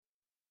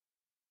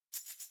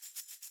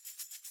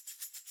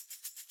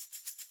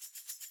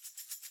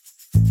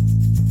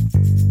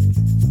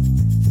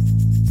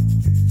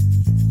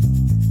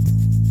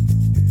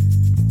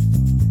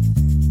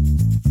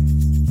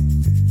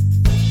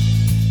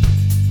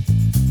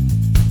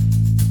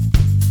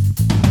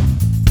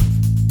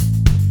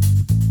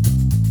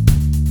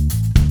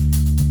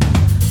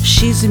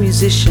She's a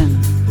musician.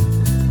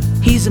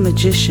 He's a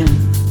magician.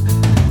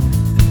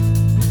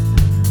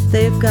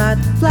 They've got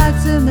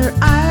flags in their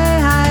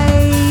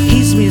eyes.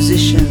 He's a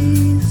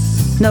musician.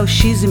 No,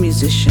 she's a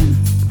musician.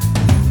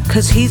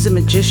 'Cause he's a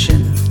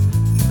magician.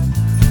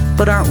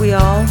 But aren't we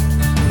all?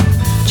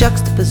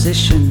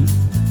 Juxtaposition.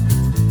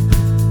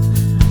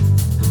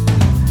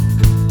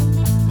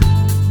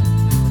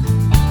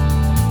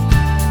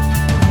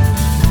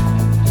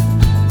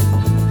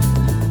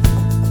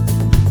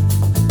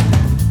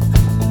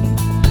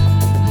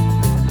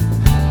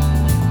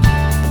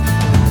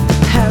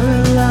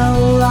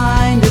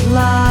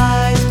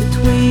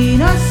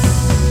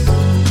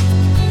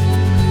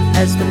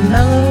 As the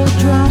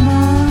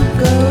melodrama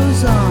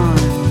goes on,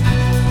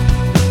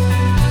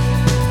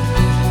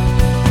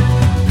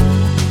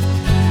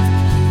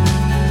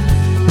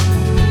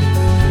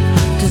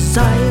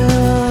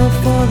 desire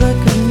for the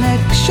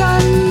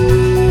connection,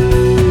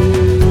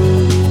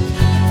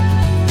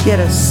 yet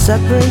a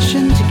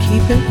separation to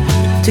keep it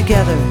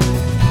together.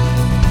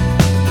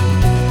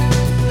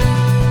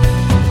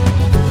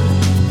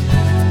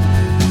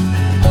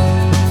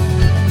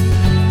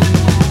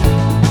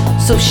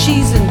 So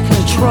she's in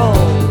control,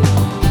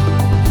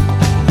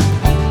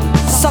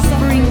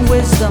 suffering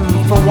wisdom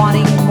for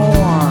wanting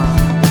more.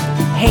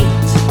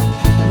 Hate,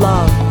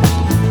 love,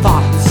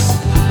 thoughts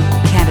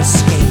can't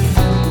escape.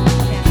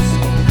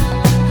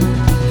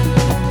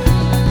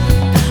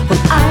 When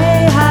I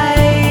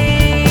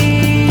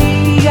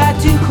got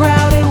too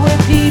crowded with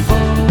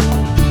people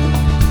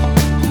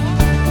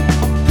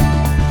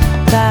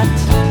that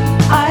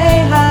I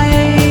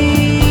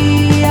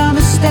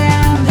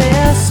understand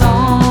their song.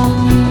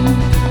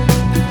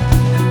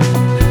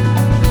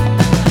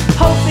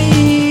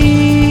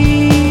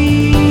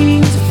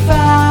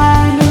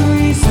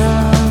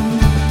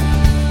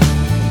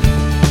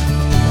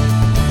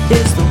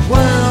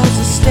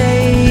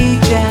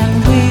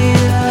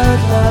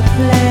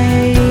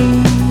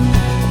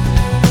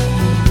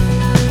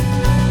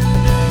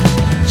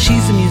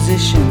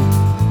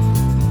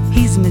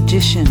 He's a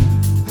magician.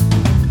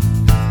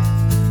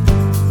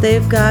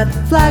 They've got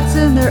flags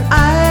in their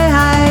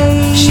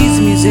eyes. She's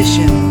a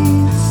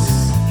musician.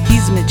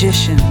 He's a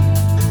magician.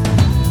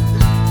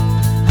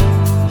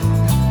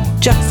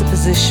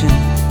 Juxtaposition.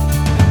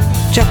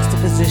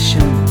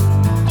 Juxtaposition.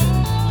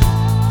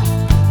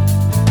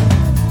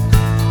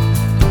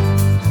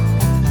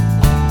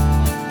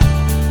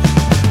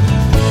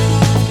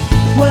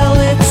 Well,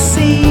 it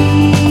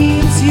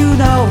seems you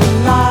know a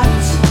lot.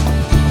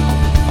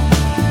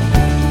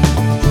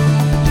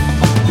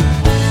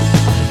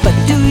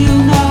 Do you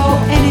know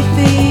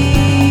anything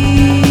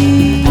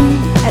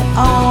at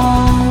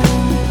all?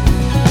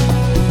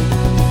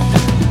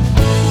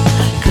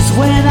 'Cause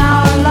when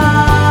our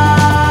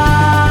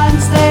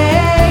lines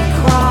they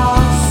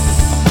cross,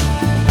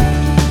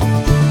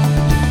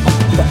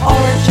 the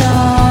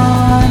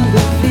origin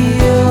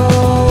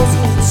reveals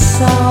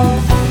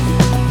itself.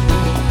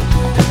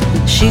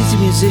 She's a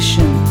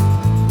musician.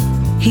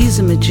 He's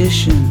a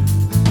magician.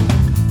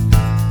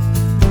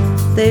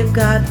 They've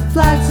got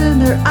flags in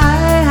their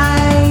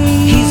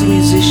eyes. He's a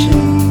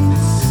musician.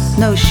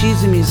 No,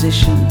 she's a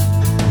musician.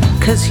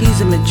 'Cause he's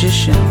a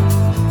magician.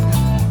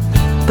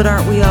 But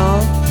aren't we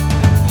all?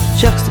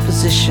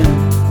 Juxtaposition.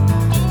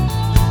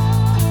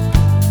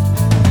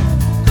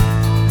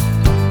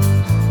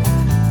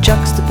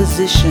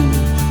 Juxtaposition.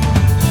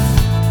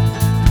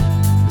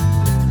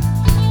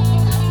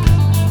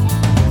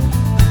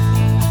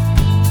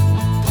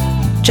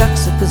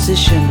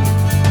 Juxtaposition.